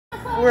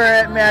We're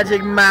at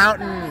Magic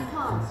Mountain.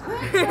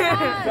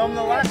 Film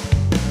the left.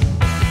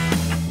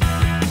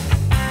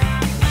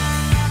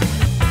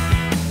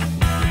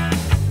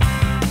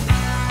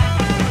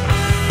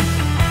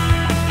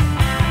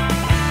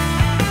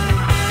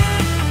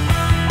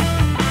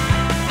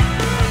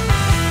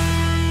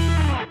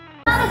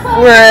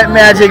 We're at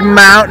Magic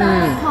Mountain.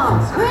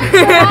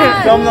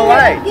 Film the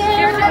lights.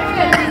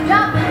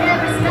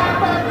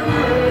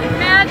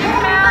 Magic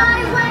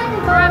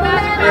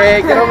Mountain.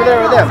 Hey, get over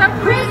there with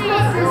them.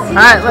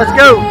 Alright, let's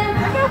go.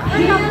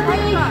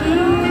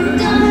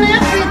 Done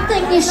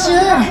everything you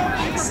should.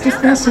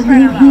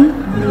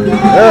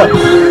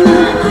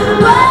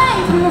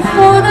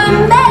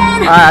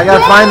 Alright, I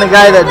gotta find the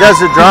guy that does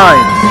the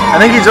drawings. I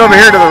think he's over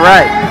here to the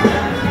right.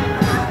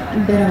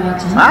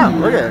 Wow,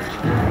 look at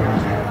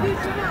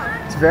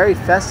it. It's very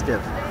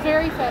festive.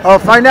 Very festive. Oh,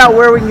 find out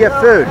where we can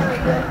get food.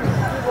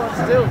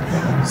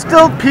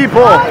 Still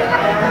people.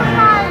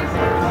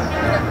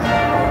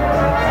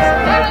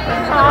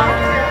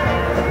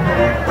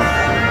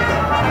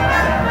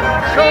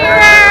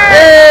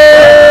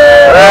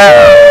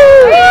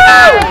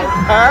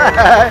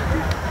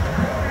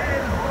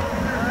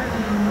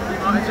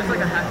 It's just like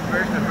a half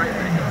version of right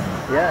thing.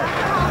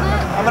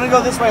 Yeah. I'm gonna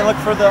go this way and look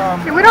for the.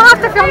 We don't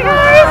have to film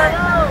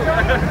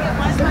guys.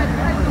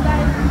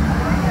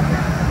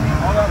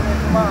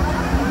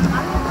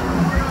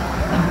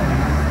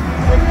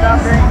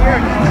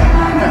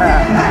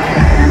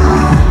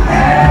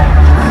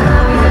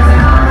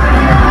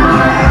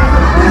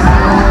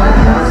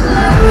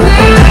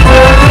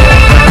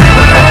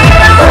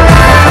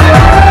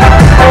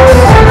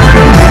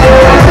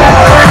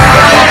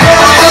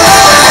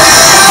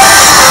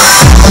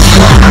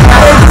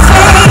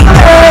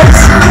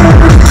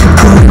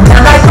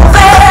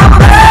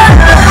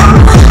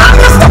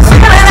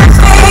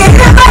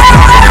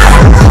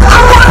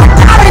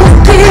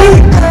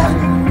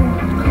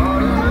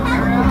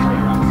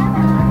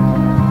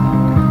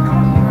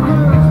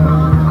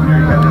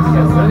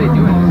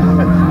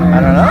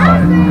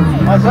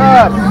 What's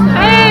up?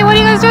 Hey, what are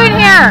you guys doing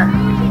here?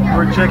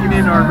 We're checking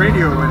in our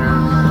radio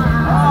winners.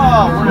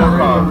 Oh,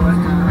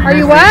 Are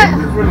you what?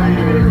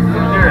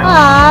 Here,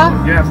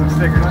 Aww. you have some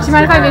stickers. Do you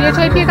mind if I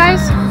videotape you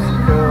guys?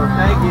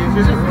 thank you.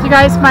 Do you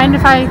guys mind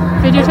if I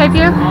videotape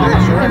you?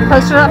 And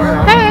post it up?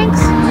 Thanks.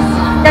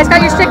 You guys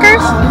got your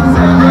stickers?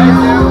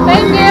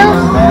 Thank you.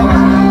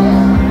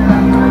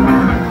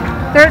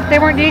 They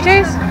weren't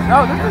DJs?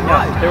 No, this is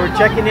Yeah, they were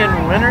checking in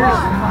winners.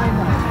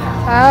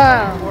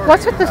 Oh.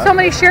 What's with so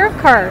many sheriff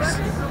cars?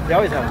 They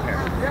always have a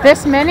pair.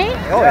 This many?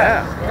 Oh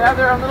yeah. They have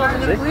their own little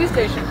mini police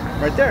station.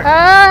 Right there. They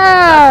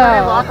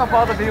Oh. lock up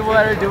all the people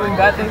that are doing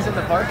bad things in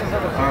the park and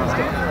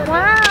stuff.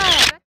 Wow.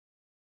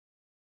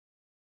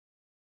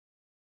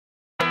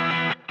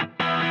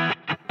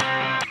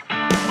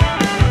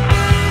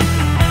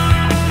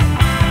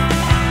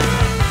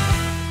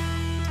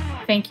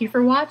 Thank you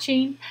for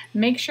watching.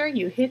 Make sure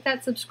you hit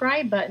that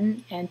subscribe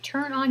button and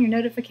turn on your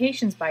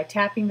notifications by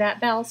tapping that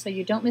bell so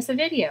you don't miss a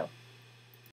video.